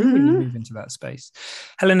so true when you move into that space.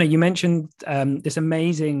 Helena, you mentioned this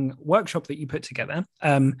amazing workshop that you put together.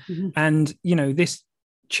 And, you know, this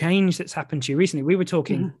change that's happened to you recently. We were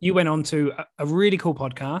talking, you went on to a really cool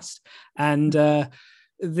podcast, and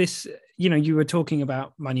this, you were talking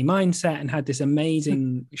about money mindset and had this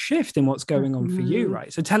amazing shift in what's going on for you,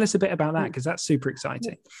 right? So tell us a bit about that, because that's super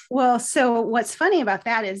exciting. Well, so what's funny about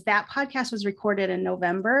that is that podcast was recorded in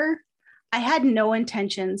November. I had no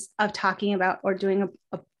intentions of talking about or doing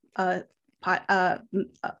a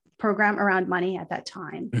program around money at that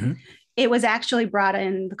time. It was actually brought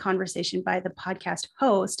in the conversation by the podcast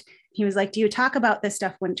host. He was like, do you talk about this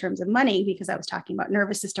stuff in terms of money? Because I was talking about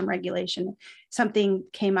nervous system regulation. Something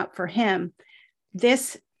came up for him.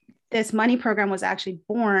 This money program was actually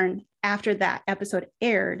born after that episode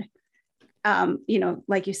aired.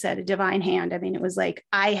 Like you said, a divine hand. I mean, it was like,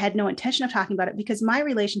 I had no intention of talking about it because my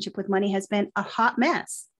relationship with money has been a hot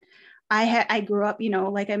mess. I grew up,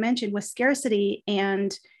 like I mentioned, with scarcity,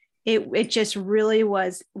 and it just really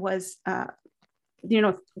was a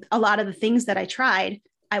lot of the things that I tried.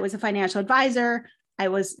 I was a financial advisor. I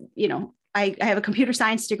was, I have a computer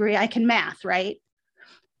science degree. I can math, right?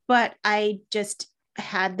 But I just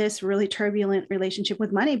had this really turbulent relationship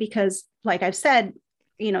with money because, like I've said,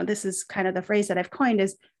 this is kind of the phrase that I've coined,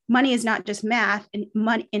 is money is not just math, and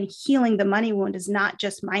money, and healing the money wound is not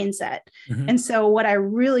just mindset. And so what I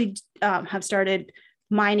really have started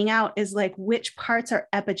mining out is like, which parts are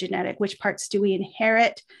epigenetic, which parts do we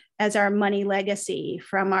inherit as our money legacy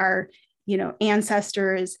from our,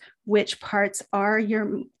 ancestors, which parts are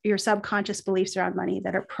your subconscious beliefs around money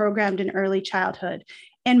that are programmed in early childhood.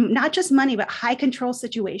 And not just money, but high control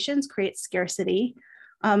situations create scarcity.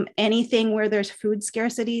 Anything where there's food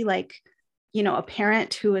scarcity, like, a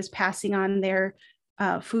parent who is passing on their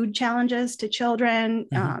food challenges to children,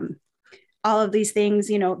 all of these things,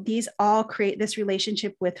 these all create this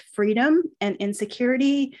relationship with freedom and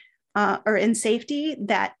insecurity or in safety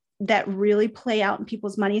that really play out in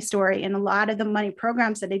people's money story. And a lot of the money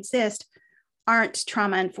programs that exist aren't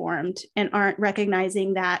trauma informed and aren't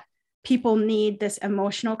recognizing that people need this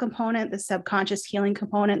emotional component, the subconscious healing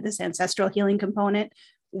component, this ancestral healing component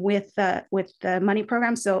with the money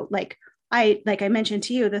program. So like I mentioned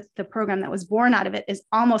to you, the program that was born out of it is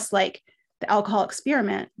almost like the alcohol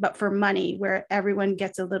experiment, but for money, where everyone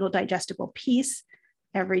gets a little digestible piece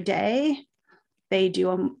every day. They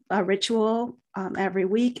do a ritual every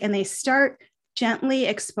week, and they start gently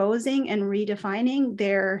exposing and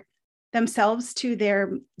redefining themselves to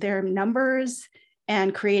their numbers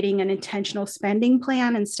and creating an intentional spending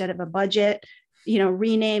plan instead of a budget,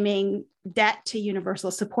 renaming debt to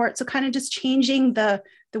universal support. So kind of just changing the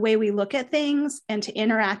way we look at things and to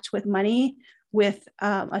interact with money with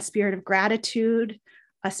a spirit of gratitude,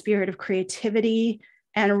 a spirit of creativity,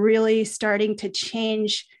 and really starting to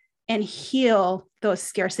change and heal those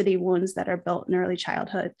scarcity wounds that are built in early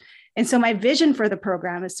childhood. And so my vision for the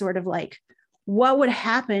program is sort of like, what would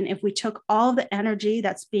happen if we took all the energy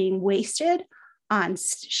that's being wasted on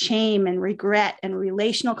shame and regret and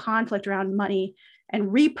relational conflict around money and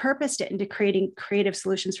repurposed it into creating creative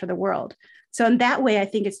solutions for the world? So in that way, I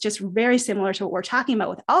think it's just very similar to what we're talking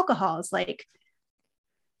about with alcohol. Is like,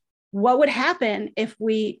 what would happen if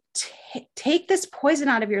we take this poison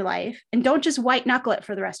out of your life and don't just white knuckle it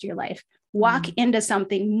for the rest of your life, walk into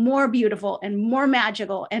something more beautiful and more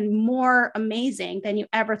magical and more amazing than you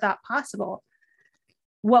ever thought possible?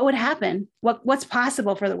 What would happen? What's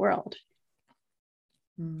possible for the world?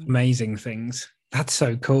 Amazing things. That's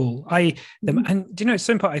so cool. And it's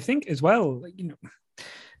so important, I think, as well,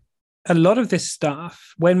 a lot of this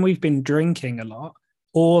stuff, when we've been drinking a lot,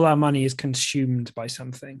 all our money is consumed by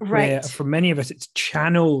something. Right. Where for many of us, it's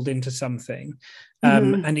channeled into something,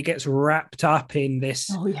 and it gets wrapped up in this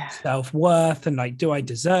self-worth and like, do I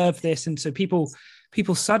deserve this? And so people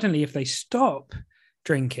suddenly, if they stop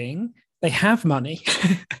drinking, they have money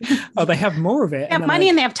or they have more of it. They have money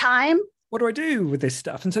and they have time. What do I do with this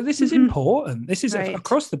stuff? And so this is important. This is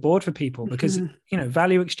across the board for people because,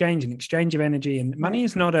 value exchange and exchange of energy, and money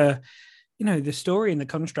is not the story and the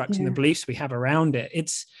constructs and the beliefs we have around it.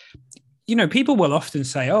 It's, people will often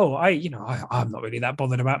say, oh, I'm not really that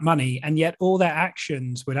bothered about money. And yet all their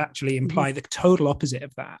actions would actually imply the total opposite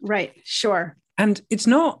of that. Right. Sure. And it's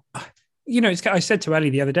not, I said to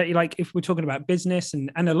Ellie the other day, like if we're talking about business and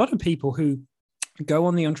a lot of people who go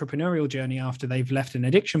on the entrepreneurial journey after they've left an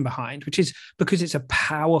addiction behind, which is because it's a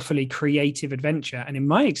powerfully creative adventure. And in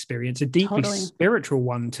my experience, a deeply spiritual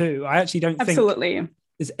one too. I actually don't think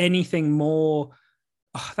there's anything more.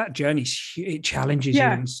 That journey, it challenges you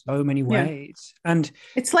in so many ways. And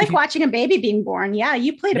it's like watching a baby being born. Yeah,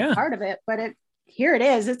 you played a part of it, but here it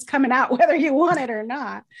is. It's coming out whether you want it or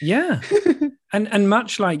not. Yeah. and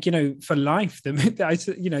much like, for life,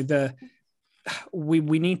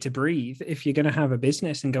 we need to breathe. If you're going to have a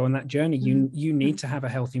business and go on that journey, you need to have a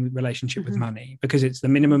healthy relationship with money, because it's the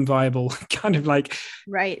minimum viable kind of like,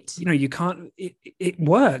 right. You can't, it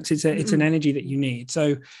works. It's an energy that you need.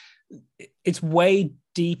 So it's way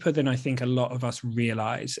deeper than I think a lot of us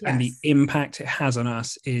realize. Yes. And the impact it has on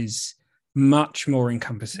us is much more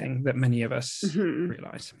encompassing than many of us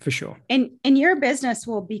realize, for sure. And your business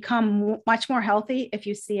will become much more healthy if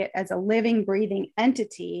you see it as a living, breathing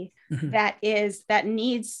entity that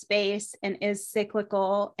needs space and is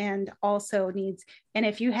cyclical, and also needs, and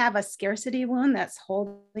if you have a scarcity wound that's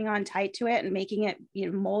holding on tight to it and making it,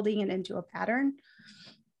 molding it into a pattern,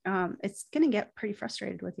 it's going to get pretty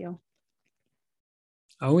frustrated with you.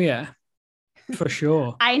 Oh yeah, for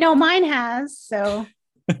sure. I know mine has, so.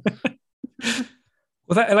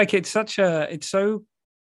 Well, that, like, it's so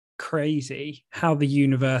crazy how the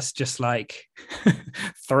universe just like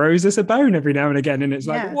throws us a bone every now and again, and it's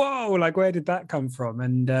like, whoa, like, where did that come from?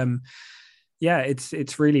 And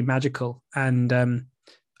it's really magical. And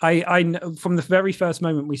I know from the very first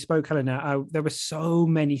moment we spoke, Helena, there were so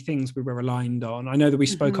many things we were aligned on. I know that we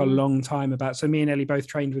spoke a long time about, so me and Ellie both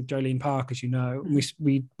trained with Jolene Park, as you know, and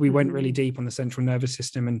we went really deep on the central nervous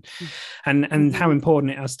system and how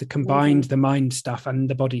important it is to combine the mind stuff and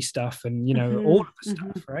the body stuff, and all of the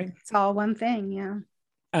stuff, right? It's all one thing.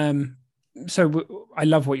 Yeah. So I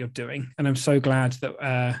love what you're doing, and I'm so glad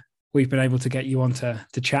that we've been able to get you on to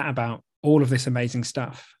chat about all of this amazing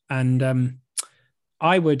stuff. And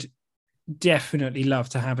I would definitely love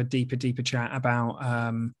to have a deeper chat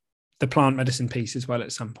about the plant medicine piece as well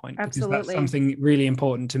at some point. Absolutely. Because that's something really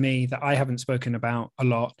important to me that I haven't spoken about a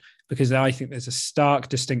lot, because I think there's a stark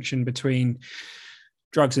distinction between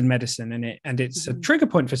drugs and medicine, and it's a trigger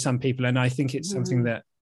point for some people. And I think it's something that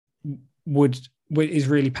is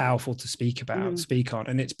really powerful to speak on.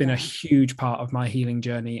 And it's been a huge part of my healing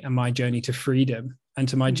journey and my journey to freedom and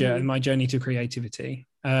to my journey to creativity.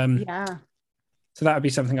 So that would be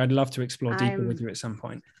something I'd love to explore deeper with you at some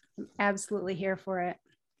point. I'm absolutely here for it.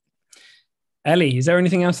 Ellie, is there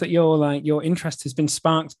anything else that your interest has been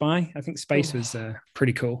sparked by? I think space was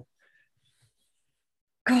pretty cool.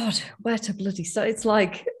 God, where to bloody start? It's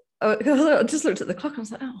like, I just looked at the clock. I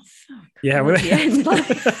was like, oh, fuck. Yeah.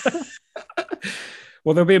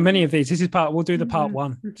 Well, there'll be many of these. This is we'll do the part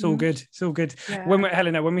one. It's all good. It's all good. Yeah.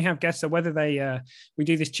 When we have guests, so whether we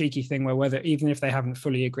do this cheeky thing where even if they haven't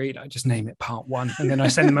fully agreed, I just name it part one. And then I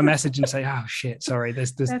send them a message and say, oh shit, sorry,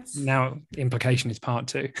 there's now implication is part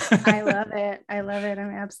two. I love it. I'm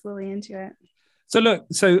absolutely into it.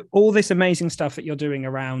 So all this amazing stuff that you're doing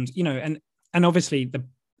around, and obviously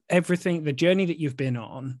the journey that you've been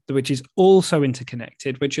on, which is also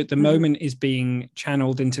interconnected, which at the moment is being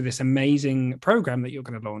channeled into this amazing program that you're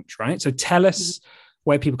going to launch, right? So tell us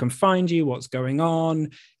where people can find you, what's going on,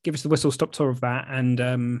 give us the whistle-stop tour of that,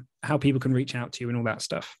 and how people can reach out to you and all that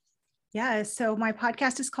stuff. Yeah, so my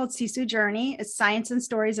podcast is called Sisu Journey. It's science and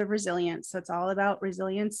stories of resilience. So it's all about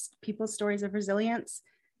resilience, people's stories of resilience,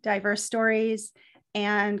 diverse stories,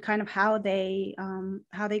 and kind of how they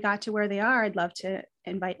got to where they are. I'd love to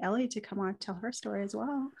invite Ellie to come on, tell her story as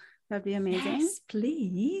well. That'd be amazing. Yes,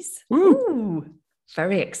 please. Ooh,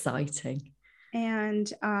 very exciting. And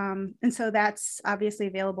so that's obviously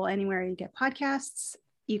available anywhere you get podcasts.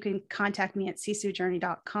 You can contact me at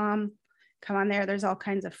sisujourney.com. Come on there. There's all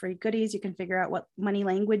kinds of free goodies. You can figure out what money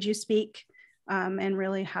language you speak, and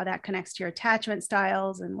really how that connects to your attachment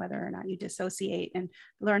styles and whether or not you dissociate, and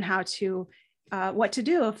learn how to what to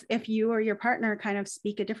do if you or your partner kind of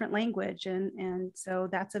speak a different language. And so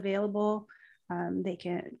that's available.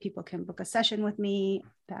 People can book a session with me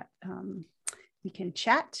that we can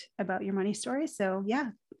chat about your money story. So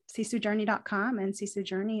yeah, sisujourney.com, and Sisu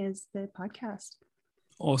Journey is the podcast.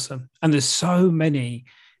 Awesome. And there's so many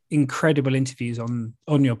incredible interviews on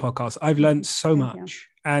your podcast. I've learned so much.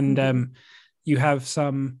 And you have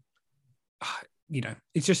some,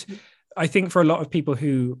 it's just, I think for a lot of people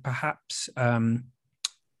who perhaps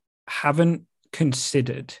haven't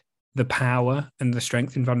considered the power and the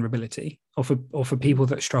strength in vulnerability, or for people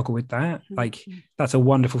that struggle with that, like that's a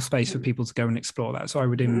wonderful space for people to go and explore that. So I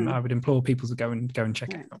would implore people to go and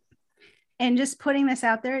check it out. And just putting this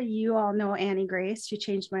out there, you all know Annie Grace. She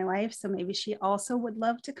changed my life. So maybe she also would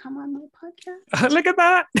love to come on my podcast. Look at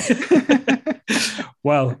that.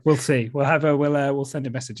 Well, we'll see. We'll send a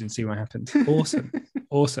message and see what happens.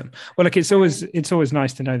 Awesome. Well, look, it's always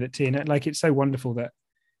nice to know that, Tina, like, it's so wonderful that,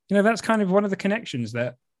 that's kind of one of the connections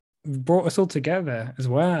that brought us all together as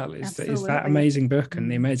well, is that amazing book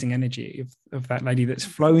and the amazing energy of that lady that's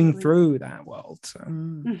flowing through that world. So.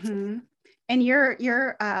 And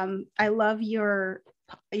I love your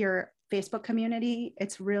your Facebook community.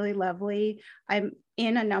 It's really lovely. I'm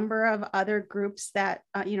in a number of other groups that,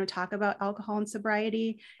 talk about alcohol and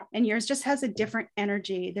sobriety, and yours just has a different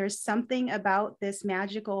energy. There's something about this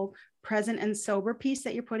magical present and sober piece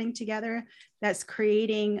that you're putting together that's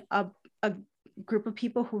creating a group of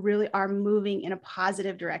people who really are moving in a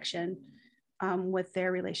positive direction with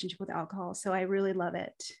their relationship with alcohol. So I really love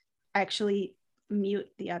it. I actually mute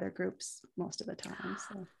the other groups most of the time.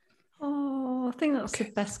 So. Oh, I think that's the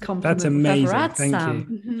best compliment. That's amazing. We've ever had, Thank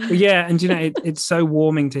Sam. you. Mm-hmm. Yeah, and it's so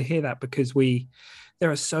warming to hear that, because there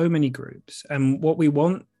are so many groups, and what we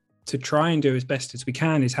want to try and do as best as we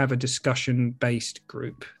can is have a discussion-based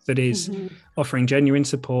group that is offering genuine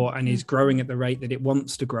support and is growing at the rate that it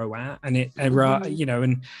wants to grow at, and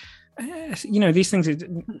these things.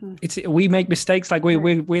 We make mistakes, like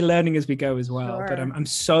we're learning as we go as well. Sure. But I'm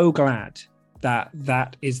so glad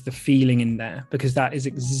that is the feeling in there, because that is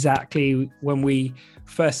exactly when we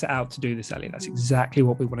first set out to do this, Ellie. That's exactly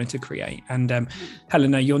what we wanted to create. And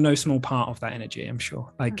Helena, you're no small part of that energy, I'm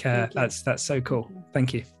sure. That's so cool.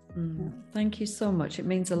 Thank you. Thank you so much. It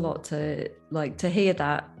means a lot to hear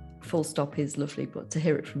that. Full stop is lovely, but to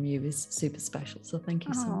hear it from you is super special. So thank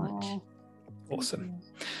you so much. Awesome.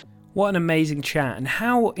 What an amazing chat, and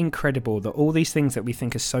how incredible that all these things that we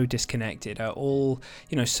think are so disconnected are all,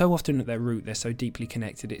 so often at their root, they're so deeply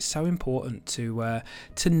connected. It's so important to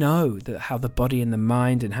know that how the body and the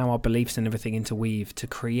mind and how our beliefs and everything interweave to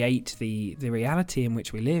create the reality in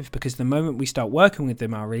which we live, because the moment we start working with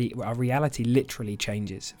them, our reality literally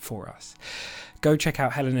changes for us. Go check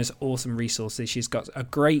out Helena's awesome resources. She's got a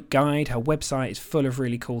great guide. Her website is full of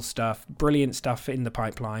really cool stuff, brilliant stuff in the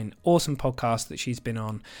pipeline, awesome podcast that she's been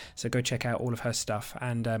on. So go check out all of her stuff.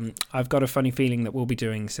 And I've got a funny feeling that we'll be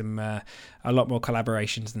doing a lot more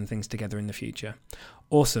collaborations and things together in the future.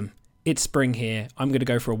 Awesome. It's spring here. I'm going to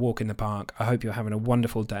go for a walk in the park. I hope you're having a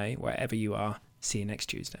wonderful day wherever you are. See you next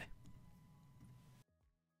Tuesday.